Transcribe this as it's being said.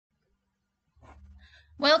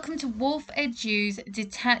Welcome to WolfEdu's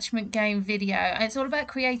detachment game video. And it's all about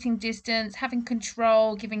creating distance, having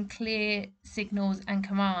control, giving clear signals and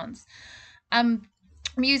commands. I'm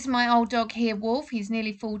using my old dog here, Wolf. He's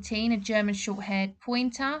nearly 14, a German short-haired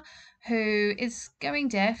pointer who is going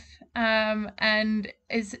deaf and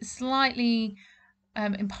is slightly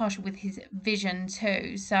impartial with his vision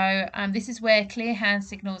too. So this is where clear hand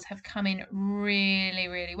signals have come in really,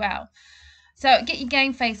 really well. So get your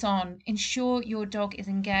game face on. Ensure your dog is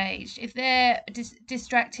engaged. If they're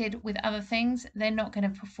distracted with other things, they're not going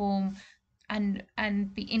to perform and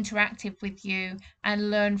be interactive with you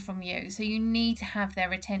and learn from you. So you need to have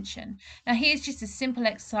their attention. Now here's just a simple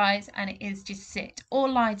exercise, and it is just sit or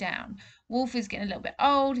lie down. Wolf is getting a little bit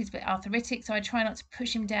old, he's a bit arthritic, so I try not to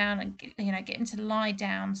push him down and get him to lie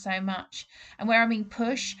down so much. And where I mean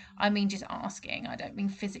push, I mean just asking. I don't mean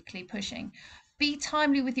physically pushing. Be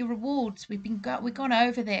timely with your rewards. We've gone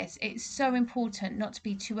over this. It's so important not to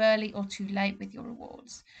be too early or too late with your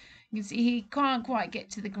rewards. You can see he can't quite get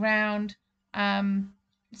to the ground.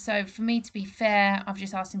 So for me to be fair, I've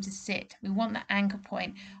just asked him to sit. We want that anchor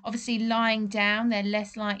point. Obviously, lying down, they're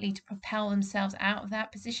less likely to propel themselves out of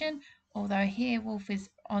that position. Although here, Wolf is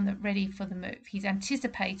ready for the move. He's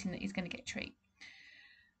anticipating that he's going to get a treat.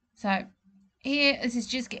 So here, this is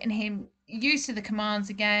just getting him used to the commands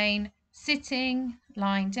again. Sitting,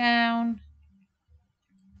 lying down,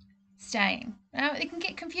 staying. Now, they can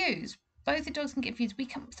get confused. Both the dogs can get confused.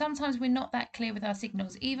 Sometimes we're not that clear with our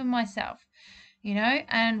signals, even myself,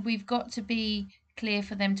 and we've got to be clear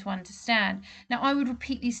for them to understand. Now, I would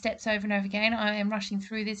repeat these steps over and over again. I am rushing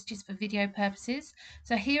through this just for video purposes.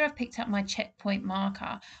 So here I've picked up my checkpoint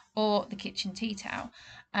marker or the kitchen tea towel.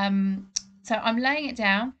 So I'm laying it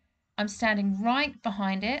down. I'm standing right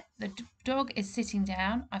behind it. The dog is sitting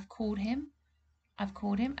down. I've called him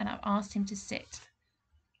and I've asked him to sit.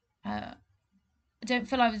 I don't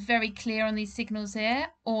feel I was very clear on these signals there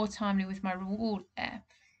or timely with my reward there.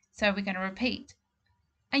 So we're going to repeat.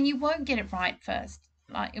 And you won't get it right first,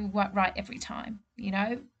 right every time,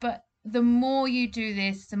 but the more you do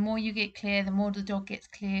this, the more you get clear, the more the dog gets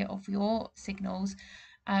clear of your signals,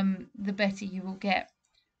 the better you will get.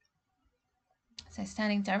 So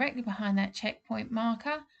standing directly behind that checkpoint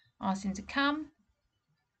marker, ask him to come,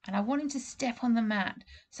 and I want him to step on the mat.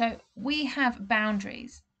 So we have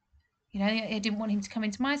boundaries. I didn't want him to come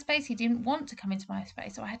into my space. He didn't want to come into my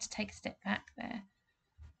space, so I had to take a step back there.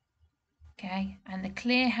 Okay, and the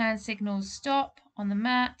clear hand signals stop on the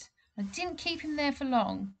mat. I didn't keep him there for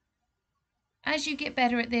long. As you get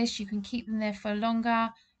better at this, you can keep them there for longer,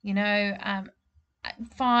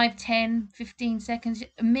 5, 10, 15 seconds,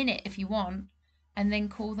 a minute if you want, and then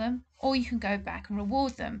call them, or you can go back and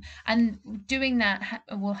reward them. And doing that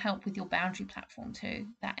will help with your boundary platform too,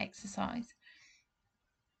 that exercise.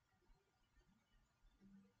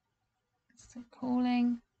 So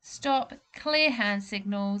calling, stop, clear hand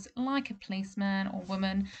signals like a policeman or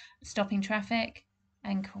woman stopping traffic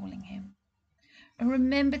and calling him. And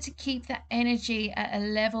remember to keep that energy at a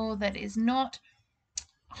level that is not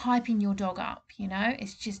hyping your dog up,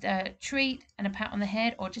 it's just a treat and a pat on the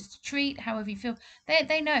head, or just a treat, however you feel.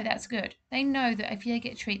 They know that's good. They know that if they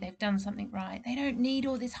get a treat, they've done something right. They don't need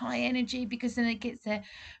all this high energy, because then it gets their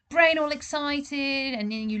brain all excited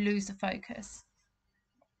and then you lose the focus.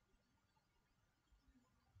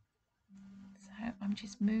 So I'm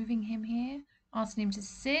just moving him here, asking him to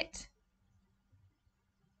sit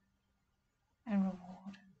and reward.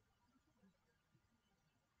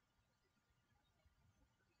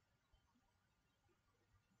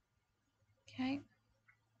 Okay.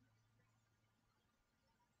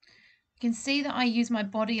 You can see that I use my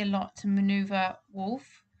body a lot to maneuver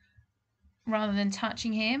Wolf rather than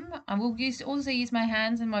touching him. I will also use my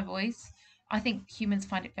hands and my voice. I think humans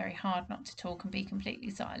find it very hard not to talk and be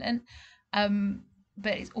completely silent,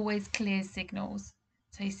 but it's always clear signals.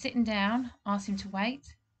 So he's sitting down, ask him to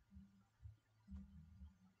wait,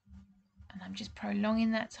 and I'm just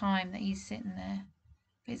prolonging that time that he's sitting there.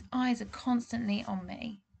 But his eyes are constantly on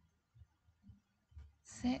me.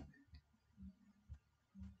 Sit.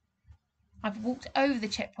 I've walked over the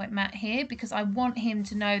checkpoint mat here because I want him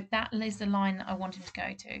to know that is the line that I want him to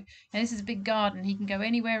go to. Now, this is a big garden. He can go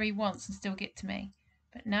anywhere he wants and still get to me.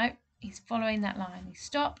 But no, he's following that line. He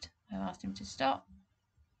stopped. I asked him to stop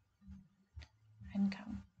and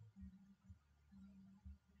come.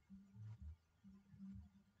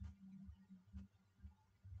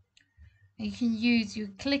 You can use your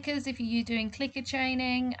clickers if you're doing clicker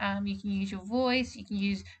training. You can use your voice. You can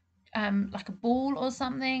use like a ball or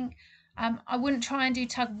something. I wouldn't try and do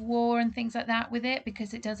tug of war and things like that with it,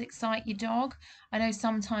 because it does excite your dog. I know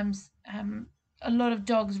sometimes a lot of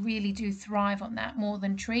dogs really do thrive on that more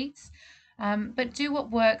than treats. But do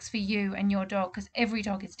what works for you and your dog, because every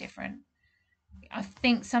dog is different. I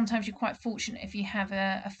think sometimes you're quite fortunate if you have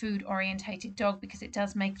a food orientated dog, because it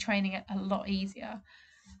does make training a lot easier.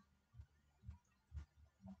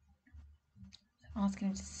 Asking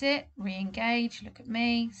him to sit, re-engage, look at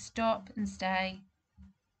me, stop and stay.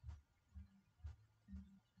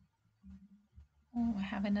 Oh, we're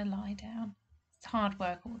having a lie down. It's hard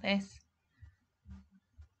work, all this.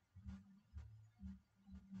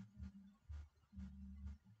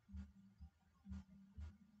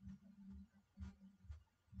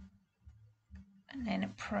 And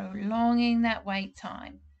then prolonging that wait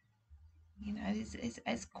time. You know,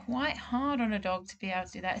 it's quite hard on a dog to be able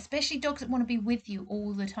to do that, especially dogs that want to be with you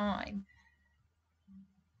all the time.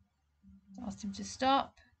 Ask him to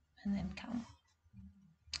stop and then come.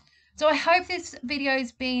 So I hope this video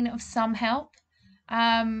has been of some help.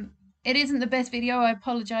 It isn't the best video, I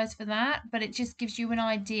apologise for that, but it just gives you an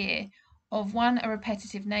idea of, one, a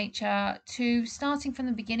repetitive nature, two, starting from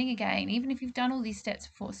the beginning again. Even if you've done all these steps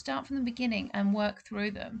before, start from the beginning and work through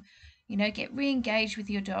them. You know, get re-engaged with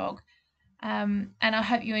your dog. And I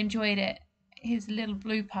hope you enjoyed it. Here's a little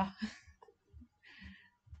blooper.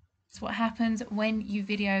 It's what happens when you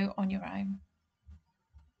video on your own.